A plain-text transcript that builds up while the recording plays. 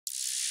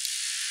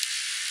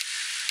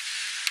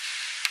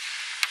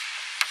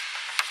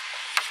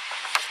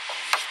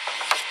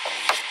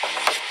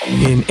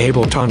In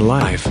Ableton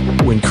Live,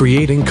 when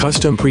creating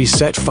custom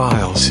preset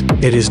files,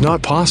 it is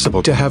not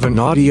possible to have an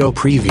audio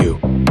preview,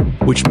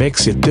 which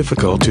makes it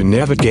difficult to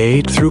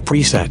navigate through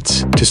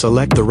presets to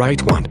select the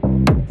right one.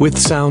 With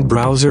Sound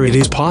Browser it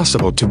is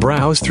possible to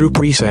browse through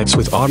presets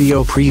with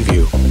audio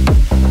preview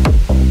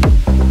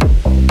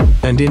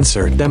and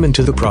insert them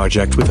into the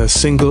project with a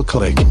single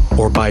click,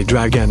 or by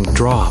drag and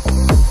drop.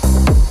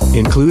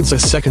 Includes a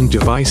second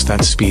device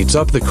that speeds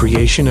up the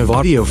creation of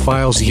audio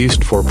files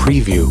used for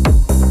preview.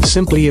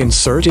 Simply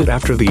insert it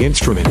after the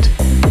instrument.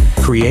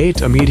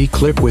 Create a MIDI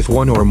clip with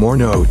one or more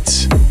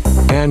notes,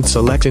 and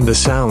select in the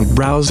Sound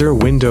Browser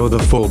window the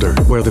folder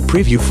where the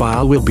preview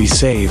file will be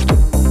saved.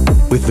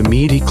 With the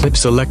MIDI clip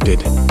selected,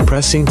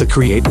 pressing the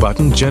Create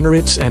button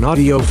generates an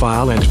audio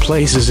file and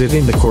places it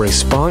in the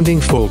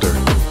corresponding folder.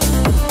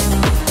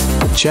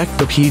 Check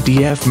the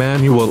PDF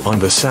manual on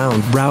the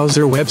Sound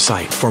Browser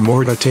website for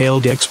more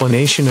detailed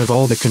explanation of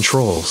all the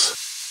controls.